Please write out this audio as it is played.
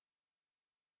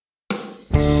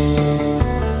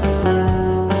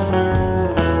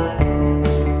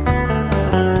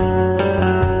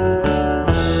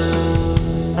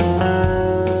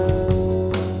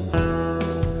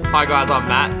guys, I'm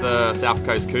Matt, the South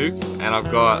Coast Kook, and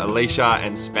I've got Elecia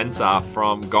and Spencer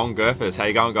from Gong Gurfers. How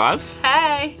you going, guys?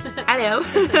 Hey. Hello.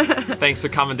 Thanks for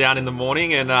coming down in the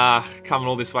morning and coming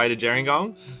all this way to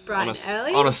Gerringong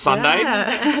Early. on a Sunday.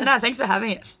 Yeah. No, thanks for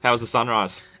having us. How was the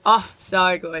sunrise? Oh,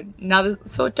 so good.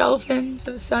 Saw dolphins.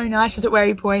 It was so nice. Just at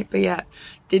Wary Point, but yeah,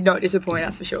 did not disappoint,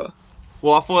 that's for sure.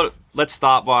 Well, I thought let's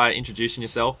start by introducing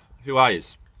yourself. Who are you?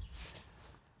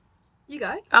 You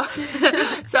go.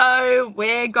 Oh. So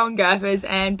we're Gong Gurfers,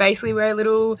 and basically we're a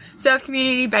little surf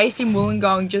community based in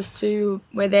Wollongong.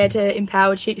 We're there to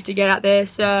empower chicks to get out there,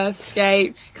 surf,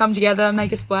 skate, come together,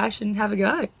 make a splash and have a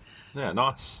go. Yeah,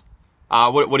 nice.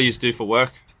 What do you do for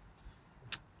work?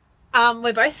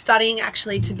 We're both studying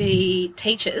actually to be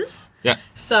teachers. Yeah.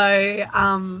 So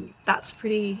that's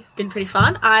been pretty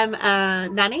fun. I'm a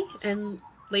nanny and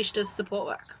Leash does support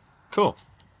work. Cool.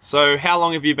 So how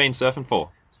long have you been surfing for?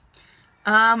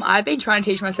 I've been trying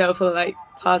to teach myself for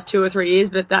past 2 or 3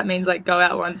 years, but that means go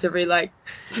out once every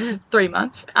 3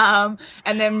 months. And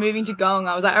then moving to Gong,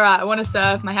 I was like, all right, I want to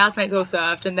surf. My housemates all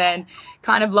surfed, and then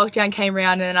kind of lockdown came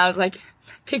around, and then I was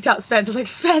picked up Spence. I was like,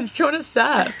 Spence, do you want to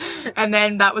surf? And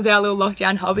then that was our little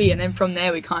lockdown hobby, and then from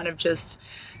there we kind of just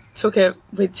took it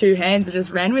with 2 hands and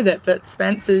just ran with it. But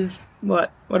Spence is,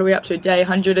 what are we up to, day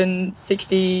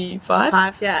 165?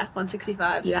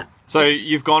 165. Yeah. So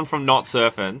you've gone from not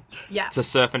surfing to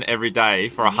surfing every day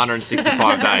for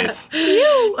 165 days.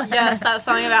 Yes, that's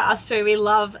something about us too. We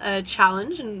love a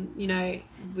challenge, and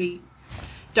we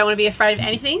don't want to be afraid of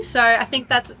anything. So I think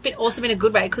that's also been a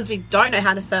good way, because we don't know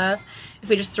how to surf. If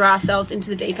we just throw ourselves into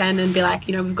the deep end and be like,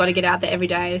 we've got to get out there every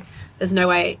day, there's no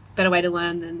better way to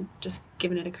learn than just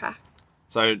giving it a crack.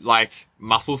 So,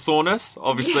 muscle soreness,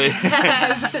 obviously. Keep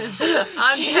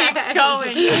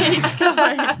going.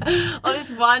 On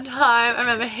this one time, I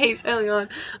remember heaps early on,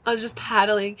 I was just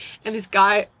paddling, and this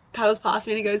guy paddles past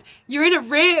me and he goes, "You're in a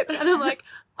rip." And I'm like,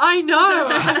 I know,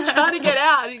 I'm trying to get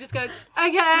out. And he just goes,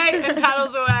 "Okay," and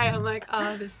paddles away. I'm like,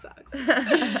 oh, this sucks.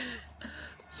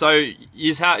 So,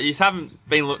 you haven't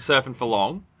been surfing for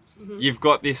long. Mm-hmm. You've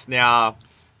got this now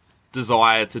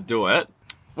desire to do it.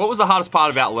 What was the hardest part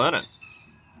about learning?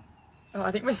 Oh,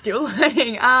 I think we're still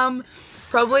learning.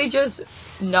 Probably just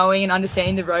knowing and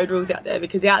understanding the road rules out there,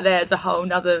 because out there it's a whole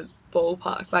nother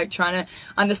ballpark. Trying to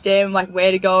understand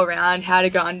where to go around, how to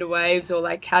go under waves, or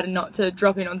how to not to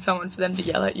drop in on someone for them to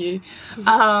yell at you.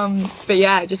 But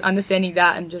yeah, just understanding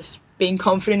that and just being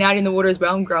confident out in the water as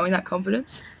well and growing that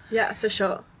confidence. Yeah, for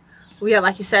sure. Well, yeah,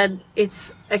 like you said,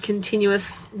 it's a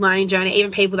continuous learning journey.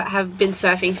 Even people that have been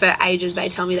surfing for ages, they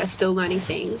tell me they're still learning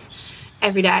things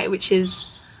every day, which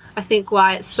is, I think,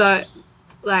 why it's so,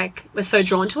 we're so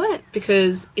drawn to it,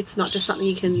 because it's not just something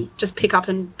you can just pick up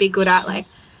and be good at.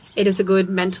 It is a good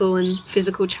mental and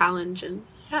physical challenge, and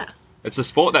yeah. It's a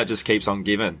sport that just keeps on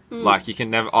giving. You can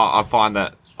never, I find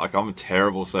that, I'm a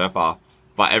terrible surfer,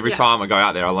 but every time I go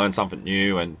out there, I learn something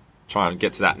new and try and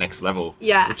get to that next level.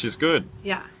 Yeah. Which is good.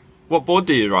 Yeah. What board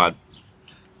do you ride?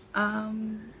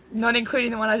 Not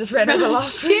including the one I just ran over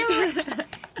last year.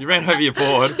 You ran over your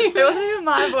board. It wasn't even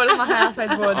my board, it was my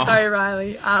housemate's board. Sorry,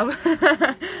 Riley.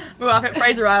 Well, up at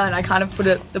Fraser Island, I kind of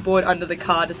put the board under the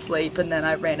car to sleep, and then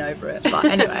I ran over it. But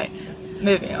anyway,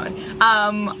 moving on.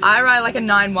 I ride a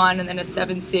 9-1 and then a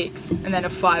 7-6 and then a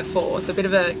 5-4, so a bit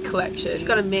of a collection. You've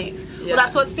got a mix. Yeah. Well,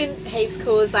 that's what's been heaps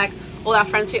cool, is all our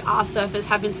friends who are surfers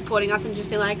have been supporting us and just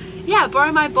been like, yeah,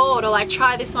 borrow my board, or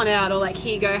try this one out, or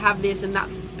here you go, have this, and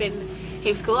that's been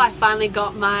heaps cool. I finally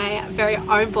got my very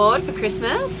own board for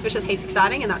Christmas, which is heaps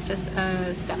exciting, and that's just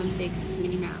a 7-6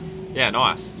 mini mount. Yeah,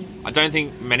 nice. I don't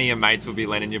think many of your mates will be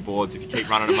lending your boards if you keep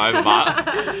running them over, but...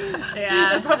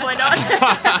 Yeah, probably not.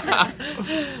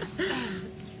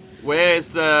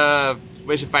 Where's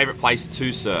your favourite place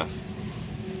to surf?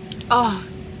 Oh,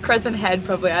 Crescent Head,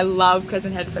 probably. I love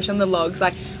Crescent Head, especially on the logs.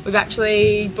 We've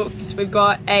actually we've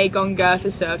got a Gong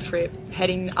Gurfers surf trip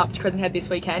heading up to Crescent Head this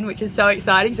weekend, which is so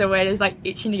exciting. So we're just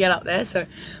itching to get up there. So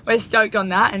we're stoked on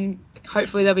that, and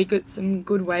hopefully there'll be some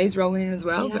good waves rolling in as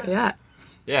well. Yeah. But yeah.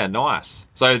 Yeah, nice.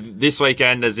 So this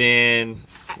weekend is in...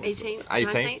 18th?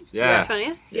 18th? Yeah.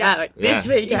 20th? Yeah, this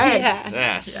weekend.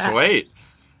 Yeah, sweet.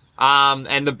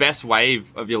 And the best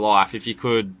wave of your life, if you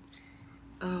could...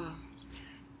 Oh.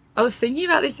 I was thinking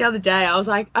about this the other day. I was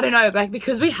I don't know,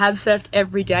 because we have surfed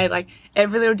every day,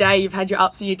 every little day you've had your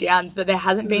ups and your downs, but there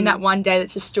hasn't been that one day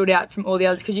that's just stood out from all the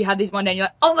others, because you had this one day and you're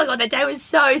oh my God, that day was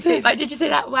so sick. Did you see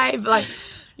that wave?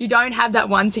 You don't have that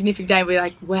one significant day where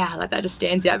you're wow, that just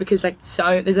stands out, because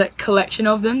so there's a collection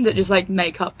of them that just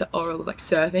make up the oral of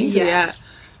surfing. So, yeah.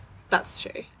 That's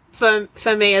true.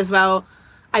 For me as well,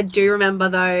 I do remember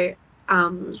though,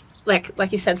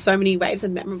 like you said, so many waves are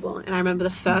memorable. And I remember the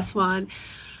first one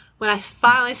when I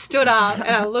finally stood up and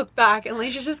I looked back and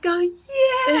Alicia's just going,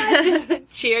 yeah, just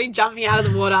cheering, jumping out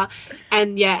of the water.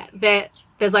 And yeah,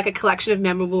 there's like a collection of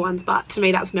memorable ones, but to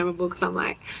me that's memorable because I'm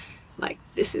like,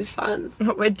 this is fun.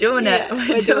 We're doing it.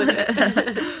 We're doing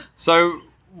it. So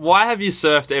why have you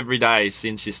surfed every day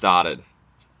since you started?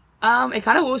 It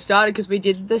kind of all started because we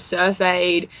did the Surf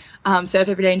Aid, Surf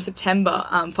Every Day in September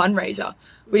fundraiser.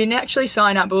 We didn't actually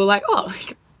sign up, but we were like,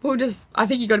 I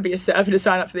think you got to be a surfer to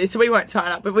sign up for this, so we won't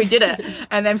sign up, but we did it.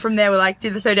 And then from there,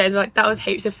 did the 30 days, we're like, that was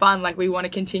heaps of fun, we want to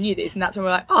continue this. And that's when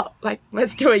we're like,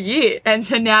 let's do a year. And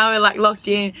so now we're locked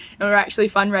in, and we're actually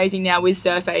fundraising now with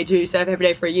Surf Aid to surf every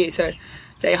day for a year. So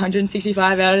day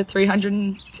 165 out of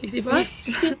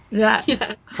 365.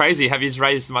 Yeah. Crazy. Have you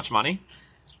raised much money?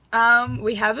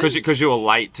 We haven't. Because you were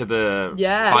late to the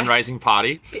fundraising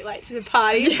party. A bit late to the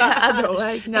party. Yeah, as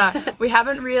always. No, we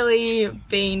haven't really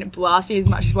been blasting as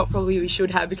much as what probably we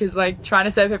should have because trying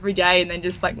to surf every day and then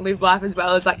just live life as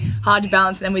well is hard to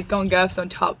balance, and then with Gong Gurfers on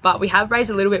top. But we have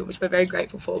raised a little bit, which we're very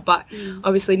grateful for. But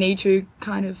obviously need to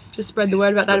kind of just spread the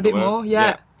word about that a bit more.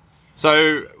 Yeah.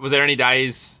 So, was there any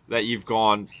days that you've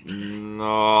gone,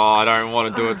 no, I don't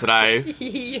want to do it today?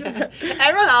 Yeah.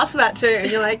 Everyone asks that too. And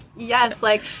you're like, yes.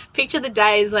 Picture the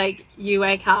days you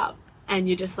wake up and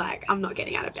you're just I'm not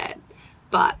getting out of bed.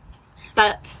 But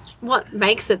that's what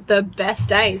makes it the best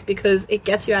days because it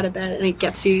gets you out of bed and it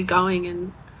gets you going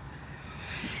and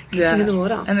gets you in the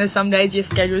water. And there's some days your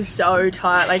schedule is so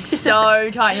tight, so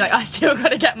tight. You're I still got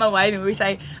to get my wave in. We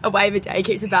say a wave a day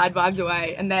keeps the bad vibes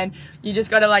away. And then you just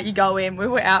got to you go in. We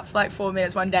were out for 4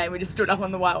 minutes one day and we just stood up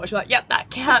on the whitewash. We're like, yep, that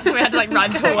counts. And we had to run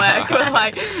to work. We're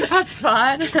like, that's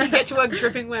fine. You get to work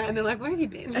dripping wet and they're like, where have you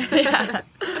been?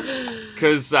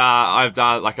 Because I've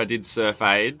done, I did Surf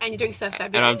Aid. And you're doing Surf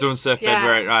February. And I'm doing Surf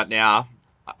February right now.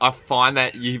 I find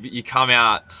that you come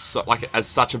out as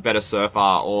such a better surfer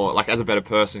or as a better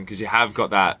person because you have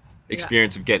got that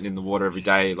experience of getting in the water every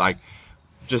day.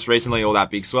 Just recently, all that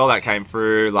big swell that came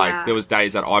through, there was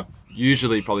days that I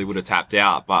usually probably would have tapped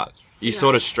out, but you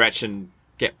sort of stretch and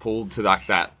get pulled to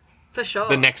that. For sure.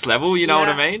 The next level, you know what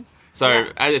I mean? So,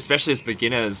 especially as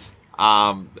beginners,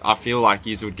 I feel like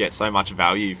you would get so much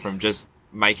value from just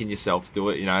making yourselves do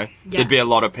it, There'd be a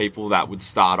lot of people that would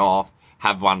start off,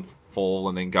 have one fall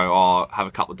and then go, have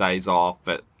a couple of days off.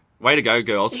 But way to go,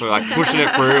 girls, for pushing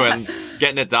it through and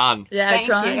getting it done. Yeah,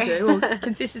 trying to. Well,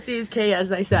 consistency is key, as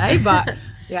they say. But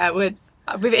yeah,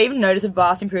 we've even noticed a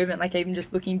vast improvement, even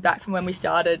just looking back from when we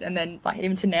started and then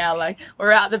even to now,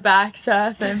 we're out the back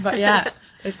surfing. But yeah,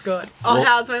 it's good.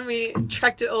 How's when we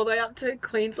trekked it all the way up to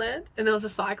Queensland and there was a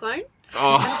cyclone?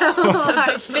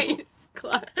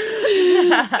 Close.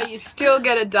 But you still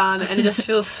get it done and it just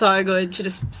feels so good to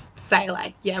just say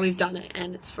we've done it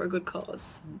and it's for a good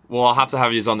cause. Well, I'll have to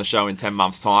have you on the show in 10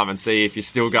 months time and see if you're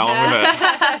still going with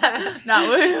it. No,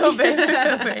 we'll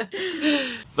be.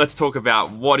 Let's talk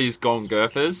about what is Gong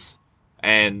Gurfers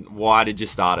and why did you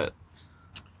start it?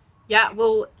 Yeah,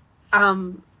 well,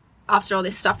 after all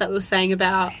this stuff that we were saying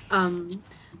about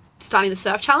starting the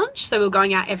surf challenge, so we were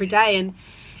going out every day and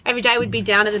every day we'd be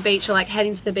down at the beach or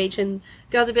heading to the beach and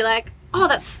girls would be like, oh,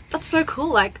 that's so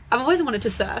cool. I've always wanted to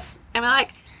surf. And we're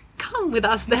like, come with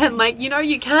us then.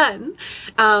 You can.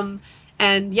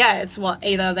 And yeah, it's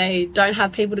either they don't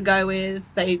have people to go with,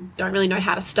 they don't really know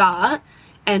how to start.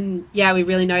 And yeah, we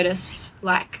really noticed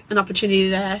an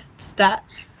opportunity there that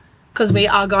because we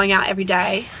are going out every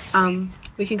day,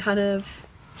 we can kind of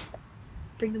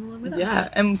bring them along with us. Yeah,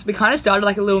 and so we kind of started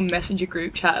a little messenger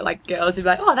group chat. Girls would be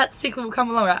like, oh, that's sick, we'll come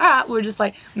along. We're like, all right, we'll just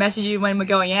message you when we're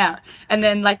going out. And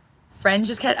then friends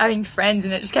just kept adding friends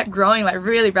and it just kept growing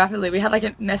really rapidly. We had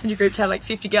a messenger group chat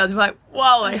 50 girls and we're like,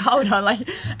 whoa, hold on.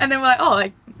 And then we're like,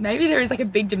 oh, maybe there is a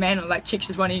big demand of chicks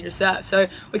just wanting to surf. So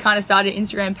we kind of started an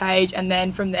Instagram page and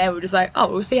then from there we were just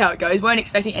we'll see how it goes. We weren't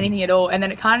expecting anything at all. And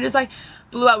then it kind of just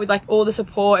blew up with all the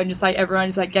support and just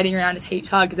everyone just getting around us heaps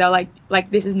hard because they were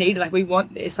like this is needed, we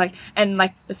want this, and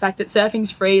the fact that surfing's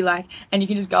free, and you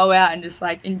can just go out and just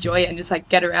enjoy it and just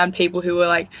get around people who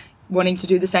were wanting to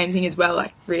do the same thing as well,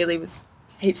 really was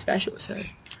heaps special. So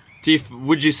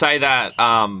would you say that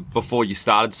before you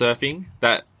started surfing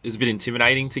that it was a bit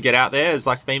intimidating to get out there as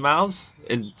females,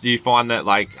 and do you find that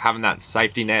having that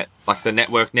safety net, the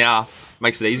network now,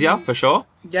 makes it easier for sure?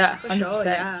 Yeah, 100%. Sure,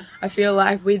 yeah. I feel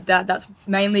with that's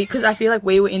mainly because I feel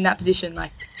we were in that position.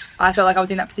 I felt I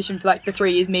was in that position for the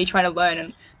 3 years me trying to learn,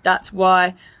 and that's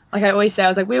why like I always say, I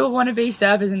was like, we all want to be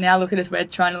surfers, and now look at us, we're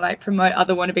trying to like promote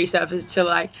other wannabe surfers to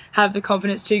like have the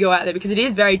confidence to go out there, because it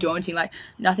is very daunting. Like,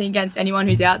 nothing against anyone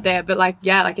who's out there, but like,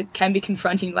 yeah, like it can be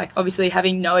confronting, like obviously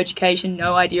having no education,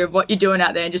 no idea of what you're doing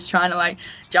out there, and just trying to like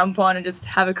jump on and just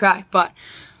have a crack. But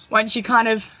once you kind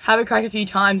of have a crack a few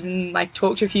times and like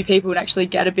talk to a few people and actually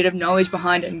get a bit of knowledge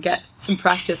behind it and get some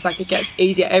practice, like it gets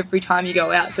easier every time you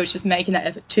go out. So it's just making that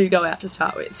effort to go out to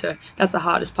start with. So that's the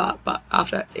hardest part, but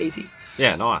after that, it's easy.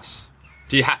 Yeah, nice.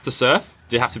 Do you have to surf?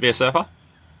 Do you have to be a surfer?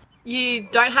 You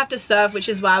don't have to surf, which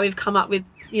is why we've come up with,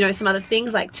 you know, some other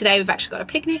things. Like today we've actually got a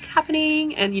picnic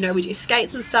happening, and, you know, we do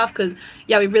skates and stuff because,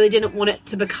 yeah, we really didn't want it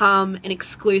to become an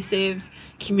exclusive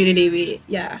community.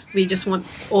 We just want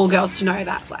all girls to know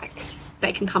that, like,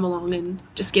 they can come along and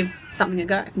just give something a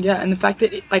go. Yeah, and the fact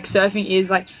that, like, surfing is,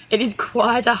 like, it is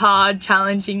quite a hard,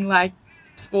 challenging, like,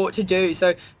 sport to do.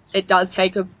 So it does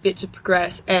take a bit to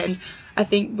progress, and I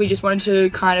think we just wanted to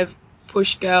kind of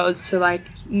push girls to like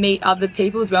meet other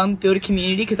people as well and build a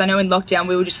community, because I know in lockdown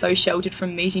we were just so sheltered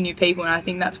from meeting new people, and I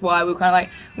think that's why we were kind of like,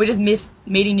 we just missed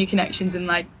meeting new connections and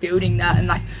like building that, and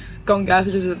like Gong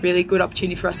Gurfers was a really good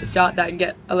opportunity for us to start that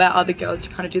and allow other girls to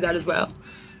kind of do that as well.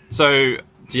 So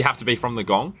do you have to be from the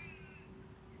Gong?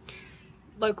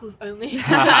 Locals only. No.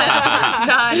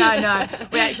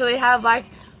 We actually have like,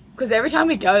 because every time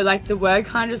we go, like the word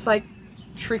kind of just like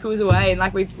trickles away, and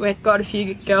like we've got a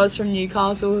few girls from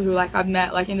Newcastle who like I've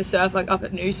met like in the surf like up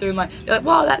at Noosa, and like they're like,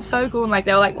 wow, that's so cool, and like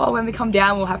they were like, well, when we come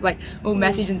down we'll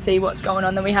message and see what's going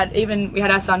on. Then we had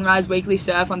our sunrise weekly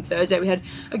surf on Thursday. We had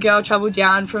a girl travel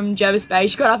down from Jervis Bay.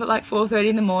 She got up at like 4:30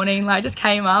 in the morning, like just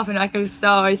came up, and like it was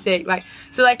so sick. Like,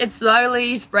 so like it's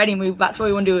slowly spreading. That's what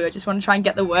we want to do. We just want to try and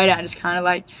get the word out and just kind of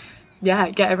like, yeah,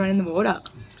 get everyone in the water.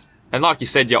 And like you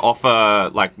said, you offer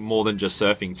like more than just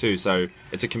surfing too. So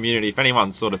it's a community. If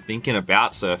anyone's sort of thinking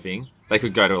about surfing, they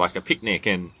could go to like a picnic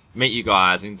and meet you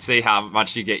guys and see how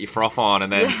much you get your froth on,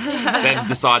 and then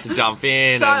decide to jump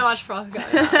in. So much froth going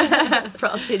on.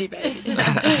 Froth City, baby.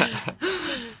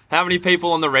 How many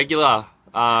people on the regular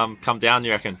come down,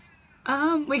 you reckon?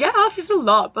 We get asked this a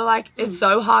lot, but like it's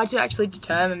so hard to actually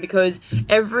determine, because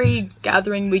every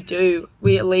gathering we do,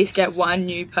 we at least get one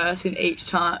new person each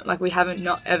time. Like we haven't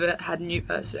not ever had a new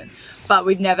person, but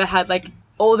we've never had like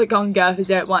all the Gong Gurfers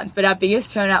there at once. But our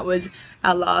biggest turnout was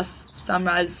our last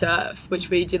sunrise surf, which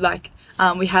we did like,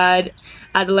 we had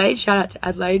Adelaide, shout out to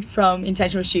Adelaide from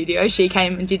Intentional Studio. She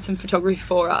came and did some photography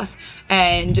for us,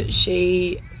 and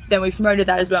then we promoted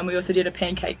that as well, and we also did a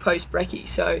pancake post-brekkie.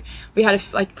 So we had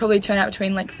probably turn out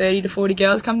between like 30 to 40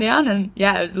 girls come down, and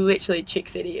yeah, it was literally Chick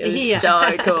City. It was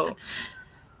so cool.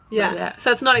 Yeah. So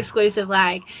it's not exclusive,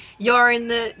 like you're in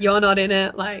it, you're not in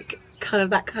it, like kind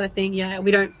of that kind of thing. Yeah,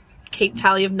 we don't keep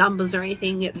tally of numbers or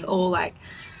anything. It's all like,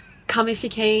 come if you're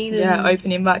keen. And,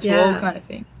 open invite to all kind of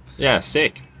thing. Yeah,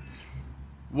 sick.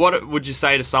 What would you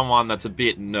say to someone that's a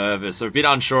bit nervous or a bit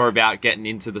unsure about getting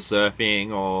into the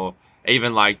surfing, or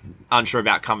even like unsure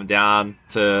about coming down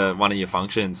to one of your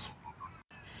functions?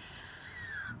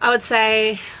 I would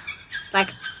say, like,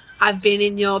 I've been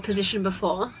in your position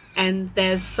before, and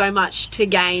there's so much to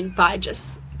gain by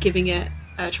just giving it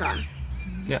a try.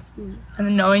 Yeah. And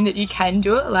then knowing that you can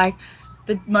do it, like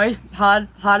the most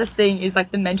hardest thing is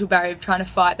like the mental barrier of trying to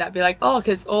fight that, be like, oh,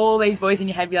 because all these voices in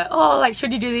your head be like, oh, like,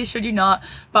 should you do this, should you not?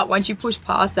 But once you push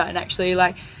past that and actually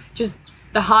like, just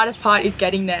the hardest part is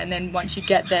getting there, and then once you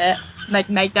get there, like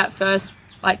make that first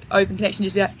like open connection,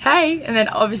 just be like, hey, and then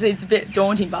obviously it's a bit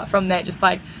daunting, but from there just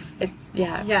like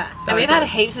yeah. So and we've had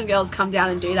heaps of girls come down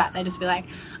and do that. They just be like,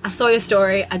 I saw your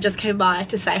story, I just came by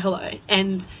to say hello.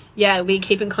 And yeah, we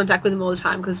keep in contact with them all the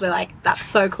time, because we're like, that's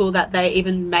so cool that they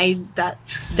even made that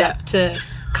step to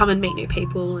come and meet new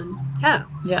people, and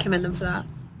commend them for that.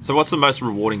 So what's the most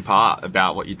rewarding part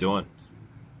about what you're doing?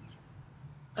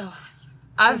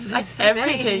 Like so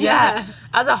everything, many. yeah.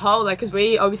 As a whole, like, because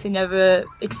we obviously never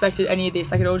expected any of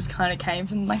this. Like, it all just kind of came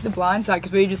from like the blind side,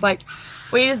 because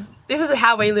this is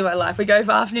how we live our life. We go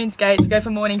for afternoon skates, we go for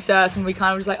morning surfs, and we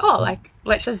kind of just like, oh, like,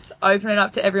 let's just open it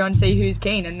up to everyone, see who's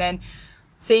keen. And then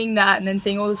seeing that, and then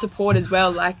seeing all the support as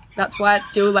well, like, that's why it's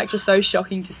still like just so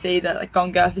shocking to see that like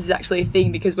Gong Gurfers is actually a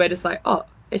thing, because we're just like, oh,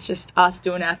 it's just us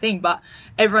doing our thing, but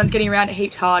everyone's getting around it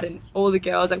heaps hard, and all the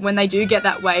girls, like, when they do get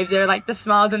that wave, they're like, the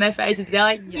smiles on their faces, they're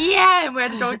like, yeah, and we're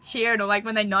just all cheering, or like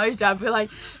when they nosedive, we're like,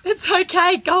 it's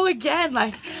okay, go again,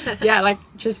 like, yeah, like,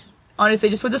 just honestly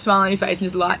just puts a smile on your face and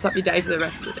just lights up your day for the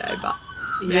rest of the day. But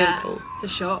really cool, for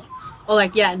sure. Or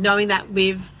like, knowing that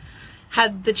we've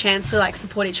had the chance to like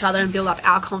support each other and build up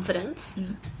our confidence,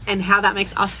 and how that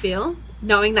makes us feel,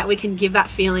 knowing that we can give that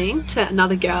feeling to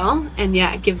another girl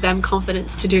and give them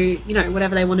confidence to do,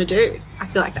 whatever they want to do. I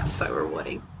feel like that's so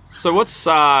rewarding. So what's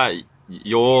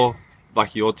your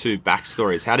two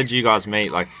backstories? How did you guys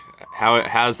meet? Like,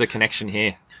 how's the connection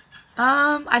here?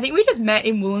 I think we just met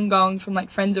in Wollongong from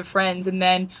like friends of friends, and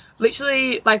then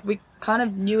literally like we kind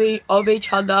of knew of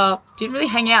each other, didn't really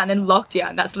hang out, and then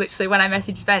lockdown. That's literally when I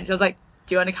messaged Spence. I was like,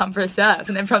 do you want to come for a surf?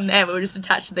 And then from there we were just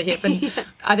attached to the hip, and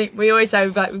I think we always say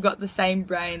we've got the same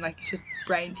brain, like it's just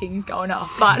brain things going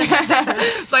off, but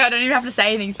it's like I don't even have to say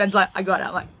anything. Spencer's like, I got it.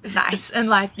 I'm like, nice. And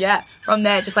like, yeah, from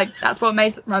there just like that's what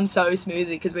makes it run so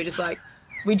smoothly, because we're just like,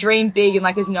 we dream big, and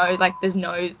like there's no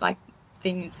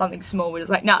thing, something small. We're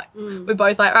just like, no, we're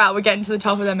both like, all right, we're getting to the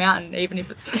top of the mountain, even if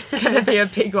it's gonna be a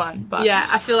big one. But yeah,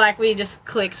 I feel like we just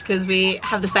clicked because we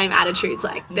have the same attitudes.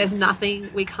 Like, there's nothing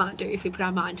we can't do if we put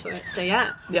our mind to it. So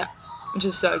yeah, which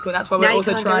is so cool. That's why we're now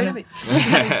also trying to.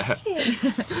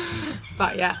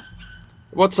 But yeah,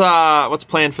 What's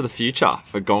planned for the future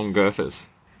for Gong Gurfers?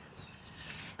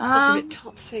 That's a bit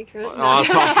top secret. Oh,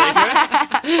 top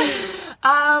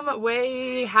secret.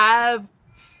 We have.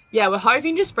 Yeah, we're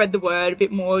hoping to spread the word a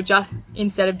bit more, just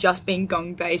instead of just being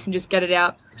Gong based, and just get it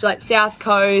out to like South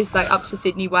Coast, like up to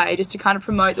Sydney way, just to kind of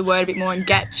promote the word a bit more and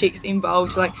get chicks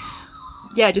involved to like,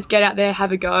 yeah, just get out there,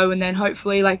 have a go, and then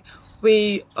hopefully like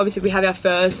we have our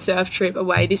first surf trip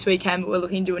away this weekend, but we're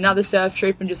looking to do another surf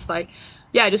trip and just like,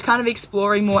 yeah, just kind of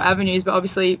exploring more avenues. But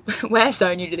obviously we're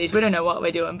so new to this, we don't know what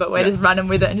we're doing, but we're just running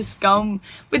with it and just going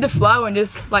with the flow and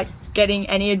just like getting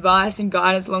any advice and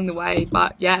guidance along the way.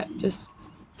 But yeah, just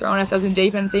throwing ourselves in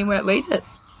deep end and seeing where it leads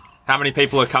us. How many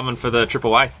people are coming for the trip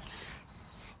away?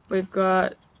 We've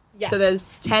got so there's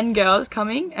 10 girls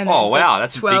coming, and oh wow,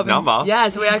 that's a big number. Yeah,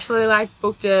 so we actually like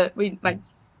booked an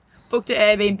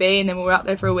Airbnb, and then we were up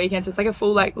there for a weekend. So it's like a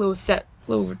full like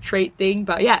little retreat thing.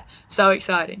 But yeah, so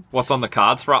exciting. What's on the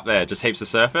cards for up there? Just heaps of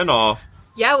surfing, or?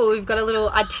 Yeah, well, we've got a little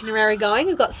itinerary going.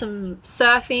 We've got some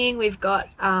surfing. We've got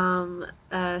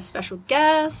a special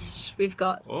guest. We've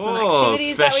got some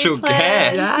activities special that we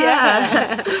planned. guest.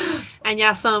 Yeah. And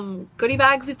yeah, some goodie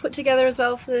bags we've put together as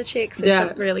well for the chicks, which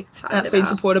I'm really excited That's been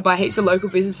supported by heaps of local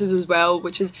businesses as well,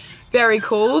 which is very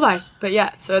cool. Like, but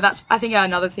yeah, so that's, I think,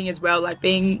 another thing as well, like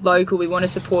being local, we want to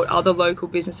support other local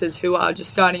businesses who are just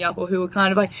starting up or who are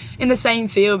kind of like in the same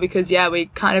field, because yeah, we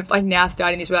kind of like now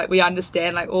starting this, we're like, we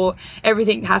understand like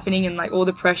everything happening and like all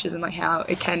the pressures and like how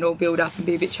it can all build up and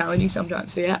be a bit challenging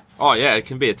sometimes. So yeah. Oh yeah, it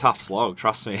can be a tough slog,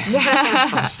 trust me.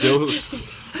 I'm still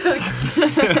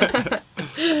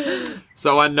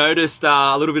So I noticed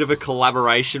a little bit of a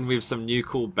collaboration with some new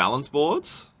cool balance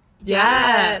boards.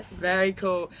 Yes. Very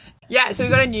cool. Yeah, so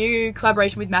we've got a new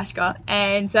collaboration with Mashka,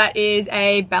 and so that is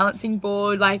a balancing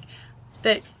board like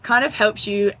that kind of helps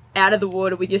you out of the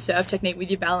water with your surf technique,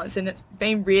 with your balance, and it's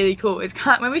been really cool. It's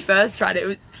kind of, when we first tried it, it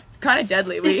was kind of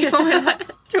deadly. We almost like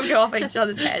took it off each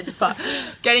other's heads, but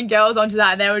getting girls onto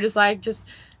that, and they were just like,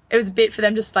 it was a bit for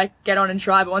them just like get on and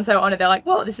try, but once they were on it, they're like,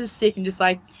 whoa, this is sick, and just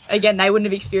like, again, they wouldn't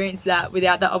have experienced that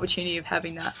without that opportunity of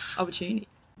having that opportunity.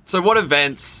 So what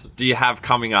events do you have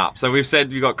coming up? So we've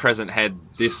said you got Crescent Head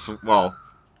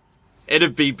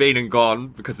it'd be been and gone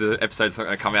because the episode's not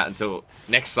going to come out until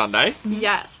next Sunday.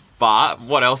 Yes. But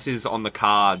what else is on the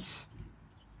cards?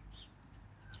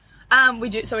 We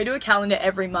do a calendar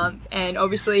every month, and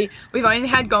obviously we've only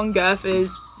had Gong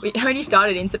Gurfers. We only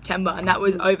started in September, and that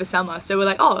was over summer. So we're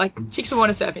like, oh, like chicks will want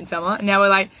to surf in summer, and now we're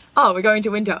like, oh, we're going to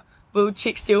winter. Will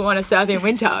chicks still want to surf in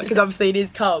winter? Because obviously it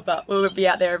is cold, but we'll be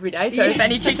out there every day. So if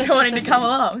any chicks are wanting to come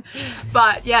along.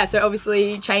 But yeah, so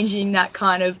obviously changing that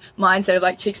kind of mindset of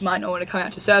like chicks might not want to come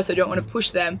out to surf, so don't want to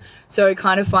push them. So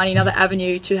kind of finding another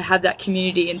avenue to have that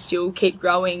community and still keep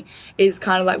growing is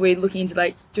kind of like we're looking into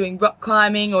like doing rock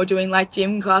climbing or doing like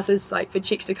gym classes like for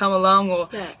chicks to come along, or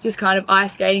just kind of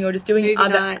ice skating, or just doing movie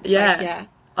other nights,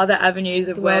 other avenues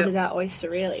of the where world is our oyster,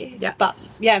 really. Yeah. But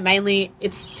yeah, mainly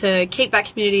it's to keep that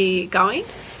community going,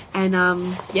 and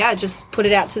just put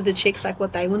it out to the chicks like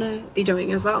what they want to be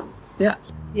doing as well. Yeah.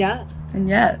 Yeah. And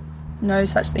yeah, no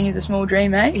such thing as a small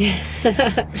dream, eh?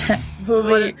 Yeah. We'll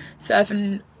be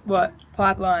surfing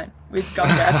pipeline with Gong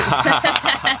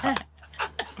Gurfers.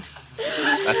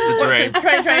 That's the dream. Which is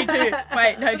 2022.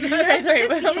 Wait, no, 2023.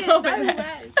 We're not moving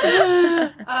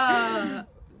there.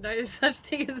 No such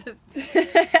thing as a...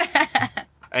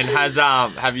 And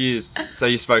have you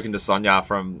spoken to Sonia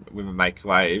from Women Make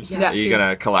Waves? Yeah, are you going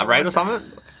to collaborate or something?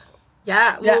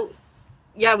 Yeah, well,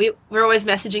 we're always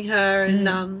messaging her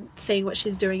and seeing what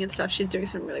she's doing and stuff. She's doing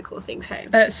some really cool things, hey.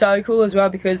 And it's so cool as well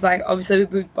because, like, obviously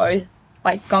we both,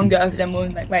 like, Gong Gurfers and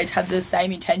Women Make Waves have the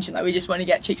same intention. Like, we just want to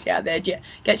get chicks out there, get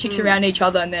chicks around each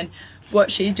other, and then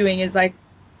what she's doing is, like,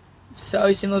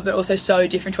 so similar but also so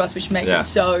different to us, which makes it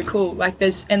so cool. Like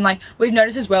we've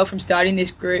noticed as well from starting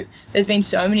this group, there's been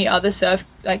so many other surf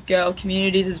like girl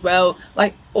communities as well,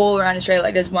 like all around Australia.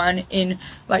 Like there's one in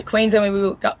like Queensland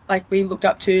where we looked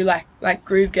up to like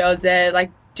Groove Girls there,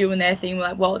 like doing their thing. We're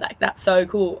like, whoa, that's so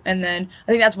cool. And then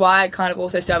I think that's why it kind of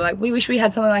also started like, we wish we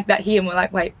had something like that here, and we're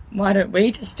like, wait, why don't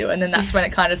we just do it? And then that's when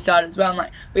it kind of started as well. And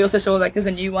like we also saw like there's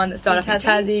a new one that started up in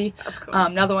Tassie. That's cool.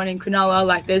 Another one in Cronulla.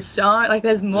 Like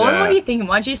there's more than what you think, and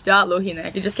once you start looking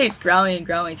there, it just keeps growing and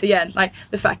growing. So yeah, like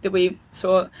the fact that we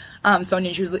saw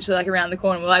Sonia, she was literally like around the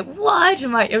corner, we're like, what?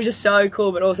 And like it was just so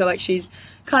cool. But also like she's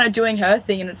kind of doing her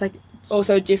thing, and it's like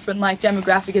also a different like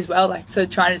demographic as well, like so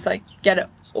trying to just like get it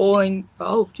all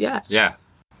involved. Yeah.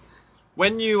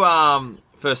 When you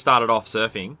first started off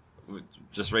surfing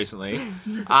just recently,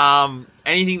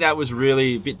 anything that was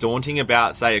really a bit daunting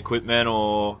about, say, equipment,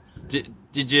 or did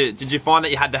you find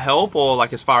that you had to help, or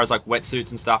like as far as like wetsuits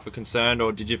and stuff are concerned,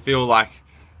 or did you feel like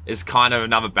it's kind of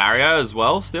another barrier as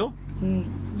well still?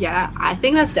 Yeah, I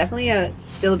think that's definitely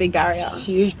still a big barrier.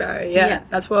 Huge barrier, yeah.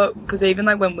 That's because even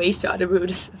like when we started, we were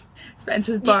just, Spence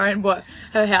was borrowing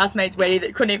her housemate's wedgie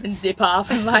that couldn't even zip up,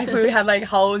 and like we had like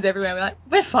holes everywhere. We're like,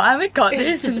 we're fine, we got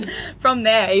this. And from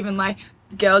there, even like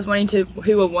girls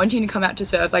who were wanting to come out to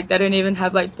surf, like they don't even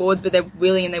have like boards, but they're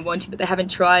willing and they want to, but they haven't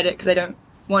tried it because they don't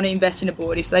want to invest in a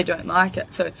board if they don't like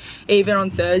it. So even on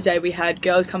Thursday we had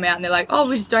girls come out and they're like, oh,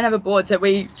 we just don't have a board. So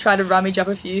we tried to rummage up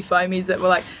a few foamies that were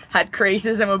like had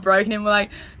creases and were broken, and we're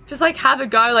like, just like have a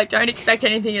go, like don't expect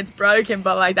anything, it's broken,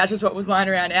 but like that's just what was lying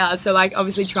around ours. So like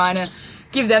obviously trying to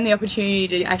give them the opportunity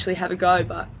to actually have a go.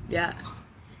 But yeah.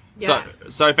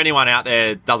 So if anyone out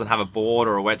there doesn't have a board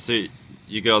or a wetsuit,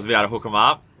 you girls be able to hook them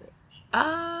up?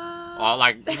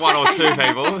 Like one or two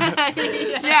people.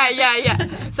 Yeah.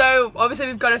 So obviously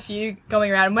we've got a few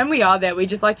going around, and when we are there, we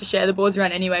just like to share the boards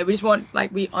around anyway.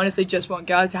 We honestly just want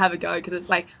girls to have a go, because it's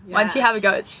like once you have a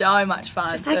go, it's so much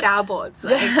fun. Just take our boards.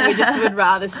 Like, we just would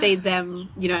rather see them,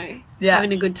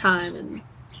 having a good time and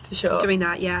for sure doing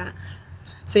that. Yeah.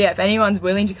 So yeah, if anyone's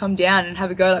willing to come down and have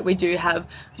a go, like we do have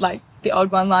like the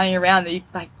odd one lying around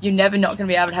that you're never not going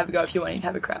to be able to have a go if you're wanting to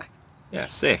have a crack. Yeah,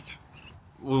 sick.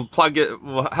 We'll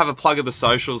have a plug of the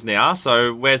socials now.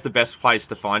 So where's the best place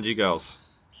to find you girls?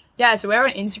 Yeah, so we're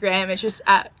on Instagram. It's just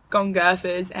at Gong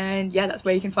Gurfers, and yeah, that's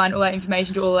where you can find all that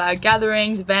information to all our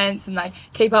gatherings, events, and like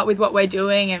keep up with what we're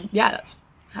doing. And yeah, that's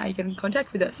how you get in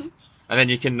contact with us. And then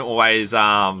you can always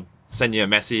send you a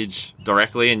message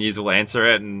directly, and you will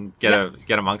answer it and get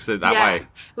amongst it that way.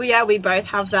 Well, yeah, we both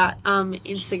have that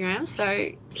Instagram. So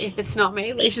if it's not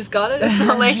me, Leisha's got it. If it's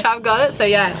not Leisha, I've got it. So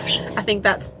yeah, I think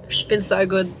that's been so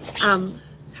good.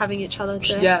 Having each other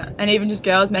to... Yeah, and even just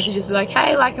girls' messages are like,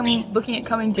 hey, like, I'm looking at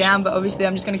coming down, but obviously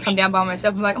I'm just going to come down by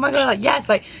myself. I'm like, oh my God, like, yes,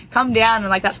 like, come down. And,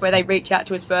 like, that's where they reach out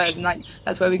to us first. And, like,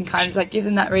 that's where we can kind of just, like, give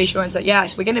them that reassurance, like, yeah,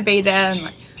 we're going to be there. And,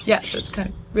 like, yeah, so it's kind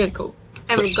of really cool.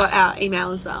 And we've got our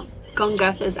email as well,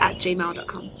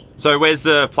 gonggurfers@gmail.com. So where's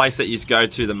the place that you go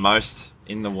to the most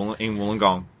in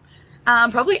Wollongong?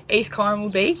 Probably East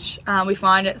Corrimal Beach. We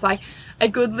find it's, like, a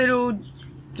good little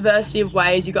diversity of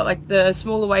ways. You've got like the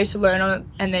smaller ways to learn on it,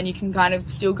 and then you can kind of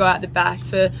still go out the back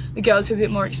for the girls who are a bit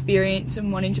more experienced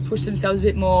and wanting to push themselves a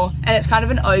bit more. And it's kind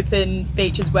of an open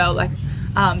beach as well, like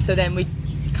so then we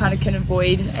kind of can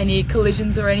avoid any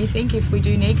collisions or anything if we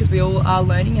do need, because we all are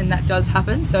learning and that does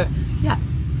happen. So yeah,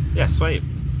 sweet.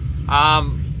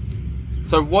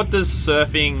 So what does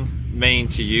surfing mean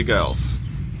to you girls?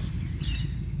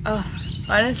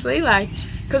 Honestly, like,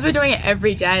 because we're doing it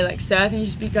every day, like surfing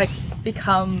just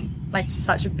become like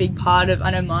such a big part of,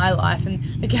 I know, my life.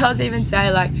 And the girls even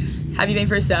say like, have you been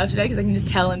for a surf today? Because I can just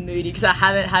tell I'm moody because I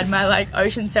haven't had my like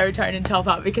ocean serotonin top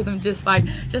up, because I'm just like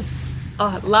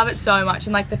I love it so much.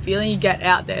 And like the feeling you get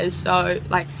out there is so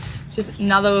like just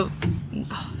another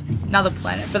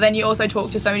planet. But then you also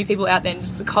talk to so many people out there, and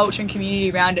it's the culture and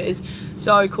community around it is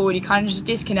so cool. You kind of just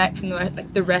disconnect from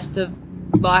the rest of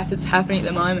life that's happening at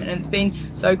the moment. And it's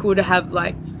been so cool to have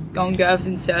like Gong Gurfers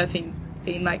and surfing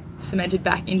being like cemented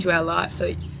back into our life.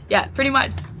 So yeah, pretty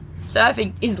much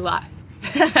surfing is life.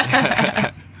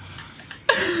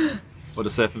 What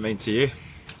does surfing mean to you?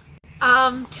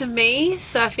 To me,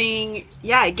 surfing,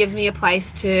 it gives me a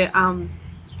place to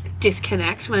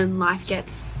disconnect when life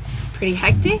gets pretty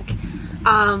hectic.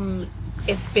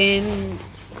 It's been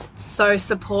so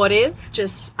supportive,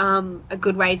 just a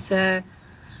good way to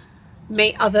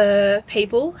meet other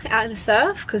people out in the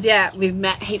surf, because we've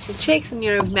met heaps of chicks, and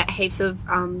we've met heaps of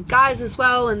guys as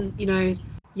well, and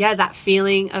that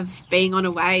feeling of being on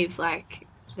a wave, like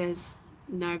there's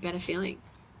no better feeling.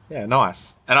 Yeah,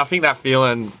 nice. And I think that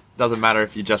feeling doesn't matter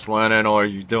if you're just learning or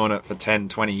you're doing it for 10,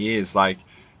 20 years. Like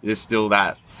there's still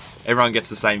that everyone gets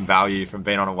the same value from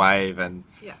being on a wave. And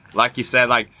like you said,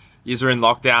 like you were in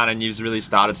lockdown and you've really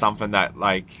started something that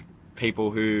like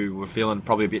people who were feeling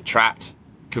probably a bit trapped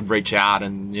could reach out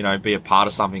and, you know, be a part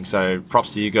of something. So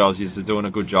props to you girls. You're doing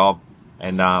a good job.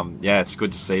 And it's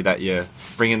good to see that you're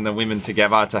bringing the women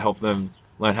together to help them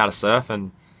learn how to surf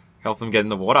and help them get in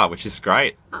the water, which is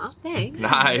great. Oh, thanks.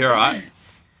 Nah, you're right.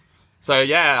 So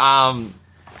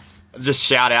just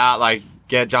shout out, like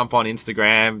jump on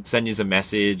Instagram, send you a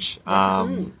message.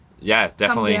 Definitely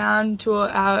come down to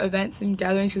our events and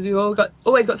gatherings because we've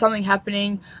always got something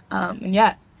happening.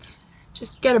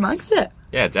 Just get amongst it.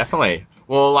 Yeah, definitely.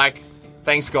 Well, like,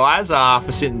 thanks guys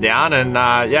for sitting down and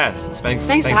thanks for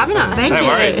having us. Thank no you.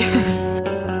 worries.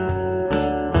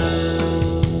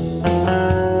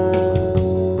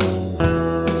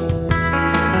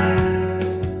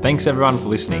 Thanks everyone for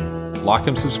listening. Like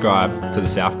and subscribe to the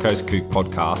South Coast Kook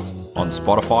podcast on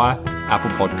Spotify, Apple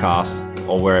Podcasts,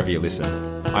 or wherever you listen.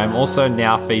 I am also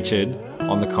now featured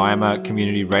on the Kiama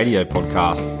Community Radio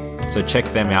podcast, so check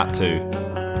them out too.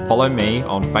 Follow me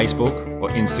on Facebook or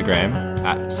Instagram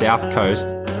at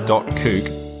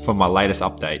southcoast.kook for my latest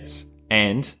updates.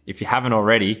 And if you haven't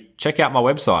already, check out my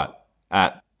website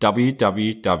at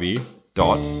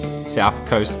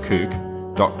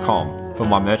www.southcoastkook.com for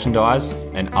my merchandise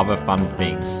and other fun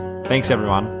things. Thanks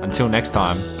everyone. Until next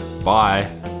time,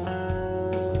 bye.